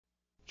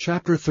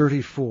Chapter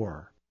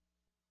 34.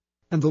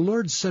 And the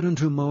Lord said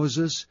unto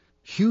Moses,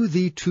 Hew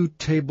thee 2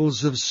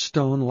 tables of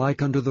stone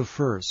like unto the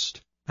first,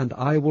 and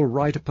I will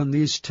write upon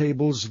these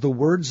tables the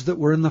words that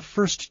were in the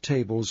first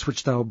tables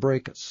which thou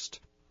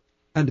breakest.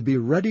 And be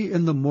ready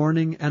in the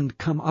morning, and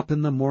come up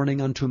in the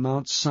morning unto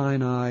Mount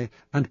Sinai,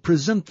 and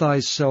present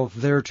thyself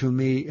there to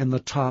me in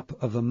the top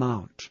of the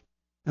mount.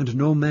 And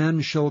no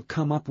man shall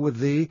come up with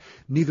thee,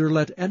 neither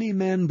let any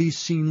man be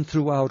seen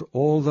throughout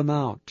all the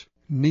mount.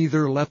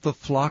 Neither let the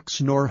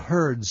flocks nor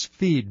herds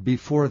feed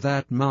before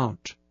that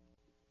mount.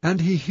 And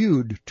he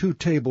hewed 2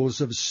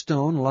 tables of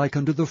stone like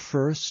unto the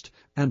first,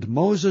 and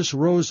Moses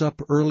rose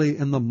up early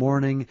in the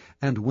morning,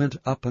 and went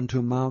up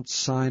unto Mount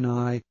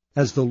Sinai,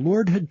 as the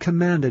Lord had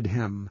commanded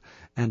him,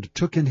 and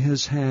took in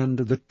his hand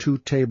the 2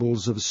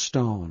 tables of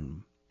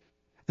stone.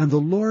 And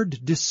the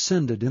Lord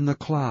descended in the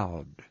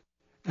cloud,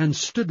 and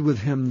stood with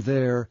him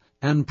there,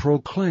 and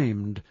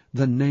proclaimed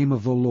the name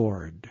of the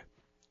Lord.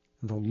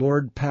 The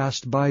Lord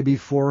passed by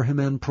before him,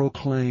 and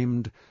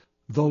proclaimed,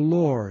 the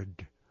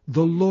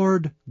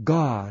Lord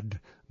God,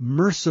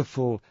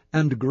 merciful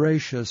and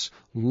gracious,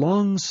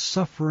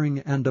 long-suffering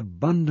and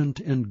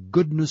abundant in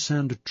goodness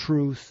and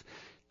truth,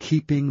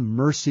 keeping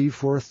mercy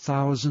for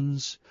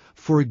thousands,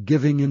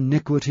 forgiving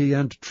iniquity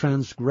and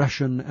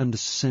transgression and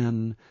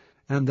sin,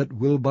 and that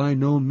will by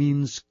no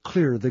means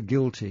clear the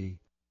guilty,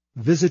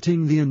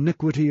 visiting the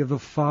iniquity of the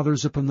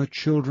fathers upon the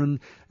children,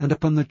 and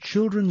upon the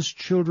children's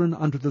children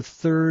unto the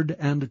 3rd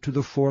and to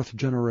the 4th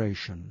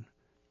generation.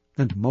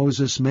 And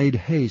Moses made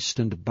haste,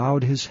 and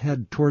bowed his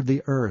head toward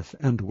the earth,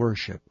 and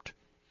worshipped.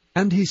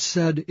 And he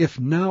said, If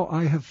now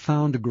I have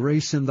found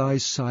grace in thy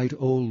sight,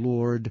 O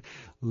Lord,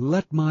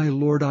 let my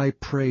Lord, I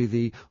pray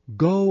thee,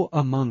 go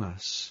among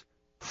us.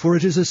 For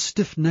it is a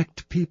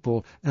stiff-necked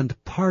people, and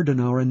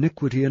pardon our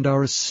iniquity and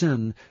our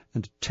sin,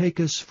 and take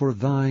us for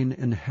thine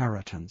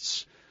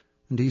inheritance.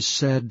 And he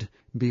said,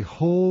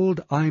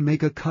 Behold, I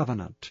make a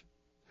covenant.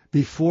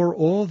 Before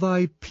all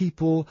thy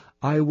people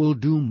I will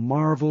do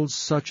marvels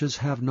such as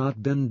have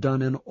not been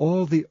done in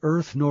all the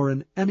earth nor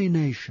in any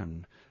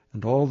nation,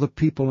 and all the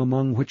people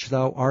among which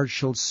thou art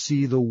shall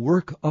see the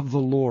work of the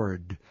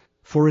Lord.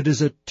 For it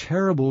is a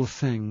terrible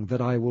thing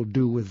that I will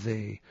do with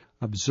thee.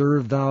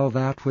 Observe thou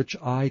that which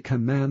I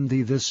command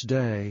thee this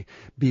day.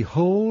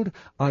 Behold,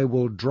 I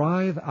will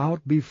drive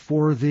out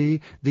before thee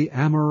the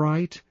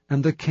Amorite,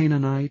 and the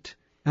Canaanite,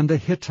 and the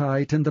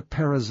Hittite, and the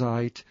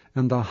Perizzite,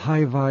 and the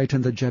Hivite,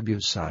 and the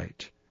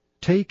Jebusite.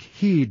 Take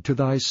heed to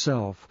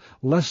thyself,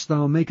 lest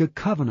thou make a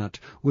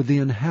covenant with the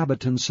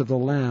inhabitants of the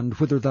land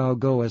whither thou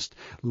goest,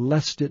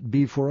 lest it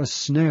be for a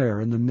snare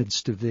in the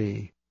midst of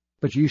thee.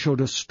 But ye shall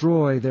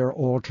destroy their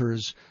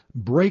altars,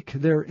 break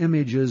their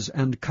images,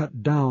 and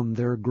cut down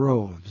their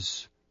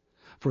groves.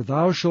 For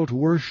thou shalt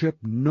worship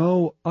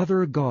no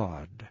other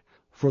God,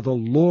 for the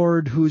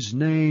Lord, whose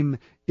name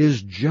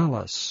is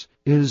jealous,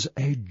 is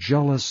a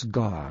jealous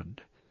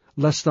God.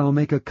 Lest thou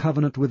make a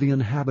covenant with the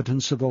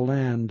inhabitants of the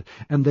land,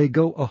 and they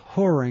go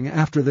a-whoring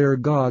after their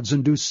gods,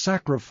 and do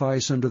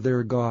sacrifice unto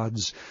their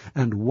gods,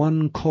 and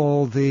one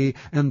call thee,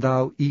 and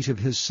thou eat of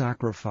his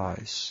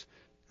sacrifice.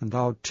 And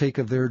thou take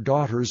of their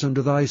daughters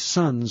unto thy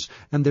sons,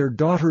 and their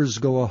daughters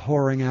go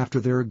a-whoring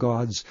after their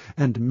gods,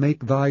 and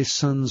make thy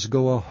sons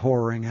go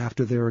a-whoring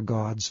after their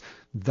gods.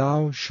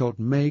 Thou shalt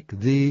make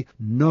thee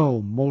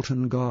no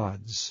molten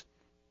gods.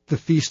 The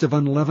feast of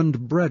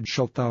unleavened bread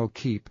shalt thou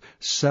keep.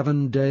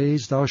 7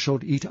 days thou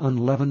shalt eat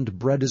unleavened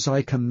bread, as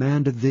I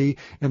commanded thee,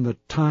 in the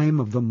time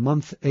of the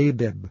month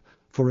Abib.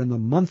 For in the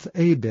month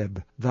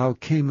Abib thou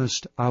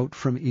camest out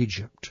from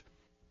Egypt.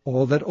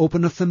 All that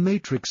openeth the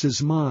matrix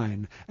is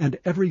mine, and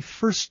every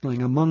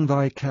firstling among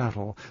thy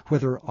cattle,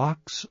 whether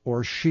ox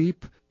or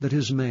sheep, that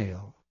is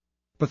male.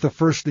 But the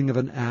firstling of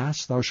an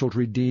ass thou shalt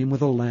redeem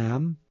with a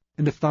lamb,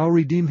 and if thou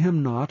redeem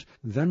him not,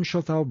 then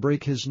shalt thou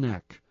break his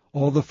neck.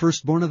 All the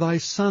firstborn of thy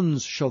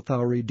sons shalt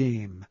thou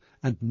redeem,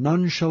 and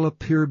none shall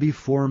appear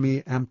before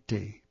me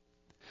empty.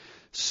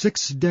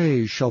 6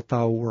 days shalt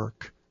thou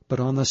work,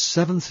 but on the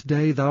 7th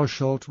day thou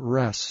shalt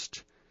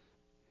rest.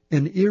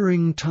 In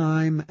earing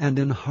time and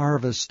in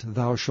harvest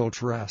thou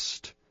shalt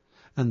rest.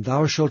 And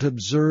thou shalt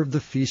observe the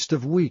feast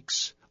of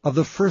weeks, of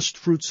the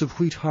firstfruits of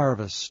wheat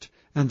harvest,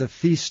 and the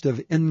feast of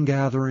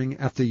ingathering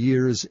at the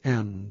year's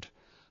end.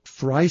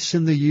 Thrice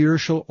in the year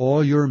shall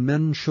all your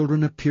men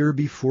children appear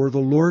before the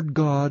Lord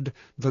God,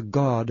 the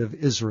God of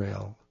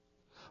Israel.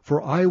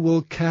 For I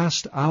will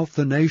cast out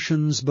the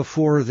nations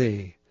before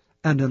thee,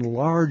 and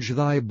enlarge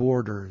thy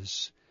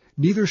borders.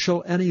 Neither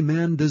shall any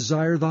man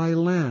desire thy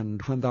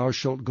land when thou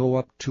shalt go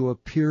up to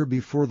appear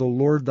before the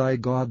Lord thy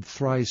God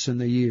thrice in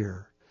the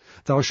year.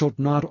 Thou shalt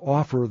not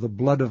offer the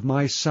blood of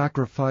my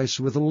sacrifice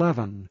with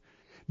leaven,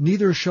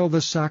 neither shall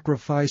the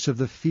sacrifice of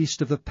the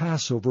feast of the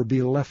Passover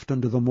be left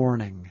unto the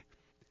morning.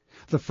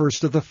 The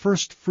first of the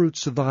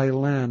firstfruits of thy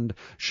land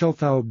shalt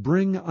thou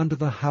bring unto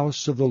the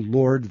house of the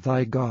Lord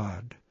thy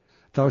God.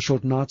 Thou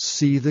shalt not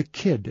see the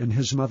kid in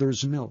his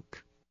mother's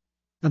milk.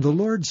 And the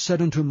Lord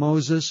said unto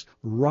Moses,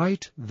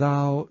 Write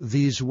thou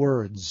these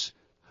words,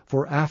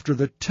 For after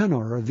the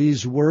tenor of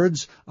these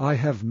words I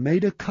have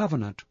made a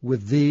covenant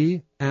with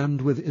thee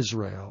and with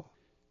Israel.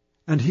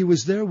 And he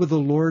was there with the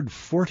Lord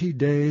 40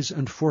 days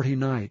and 40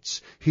 nights.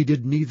 He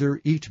did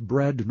neither eat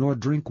bread nor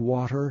drink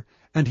water,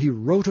 and he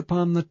wrote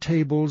upon the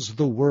tables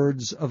the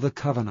words of the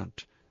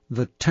covenant,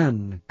 the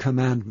 10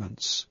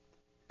 commandments.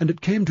 And it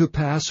came to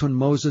pass, when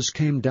Moses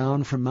came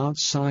down from Mount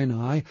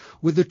Sinai,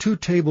 with the 2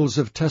 tables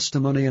of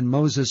testimony in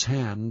Moses'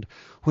 hand,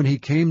 when he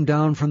came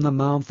down from the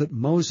mount, that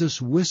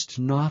Moses wist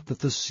not that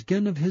the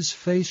skin of his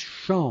face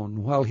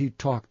shone while he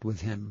talked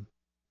with him.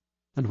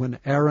 And when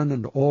Aaron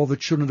and all the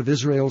children of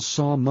Israel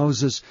saw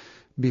Moses,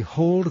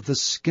 behold, the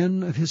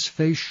skin of his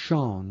face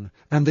shone,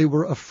 and they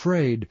were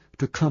afraid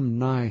to come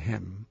nigh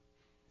him.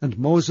 And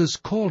Moses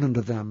called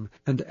unto them,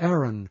 and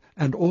Aaron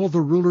and all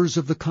the rulers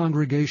of the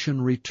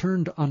congregation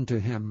returned unto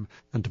him,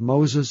 and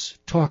Moses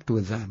talked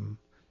with them.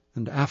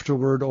 And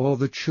afterward all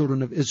the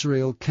children of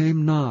Israel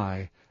came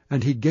nigh,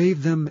 and he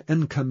gave them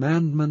in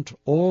commandment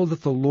all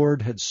that the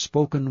Lord had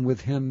spoken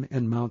with him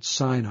in Mount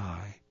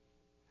Sinai.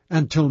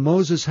 And till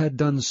Moses had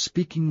done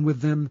speaking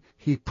with them,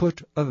 he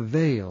put a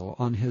veil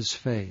on his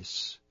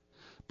face.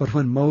 But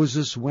when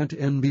Moses went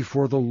in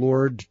before the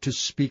Lord to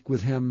speak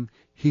with him,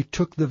 he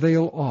took the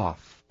veil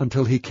off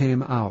until he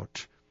came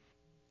out.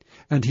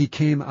 And he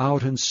came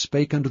out and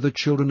spake unto the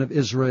children of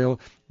Israel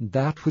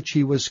that which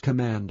he was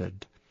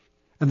commanded.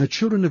 And the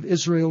children of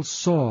Israel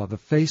saw the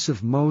face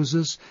of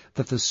Moses,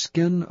 that the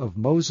skin of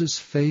Moses'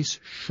 face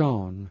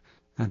shone,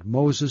 and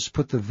Moses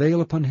put the veil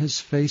upon his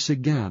face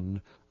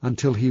again,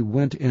 until he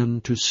went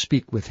in to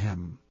speak with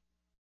him.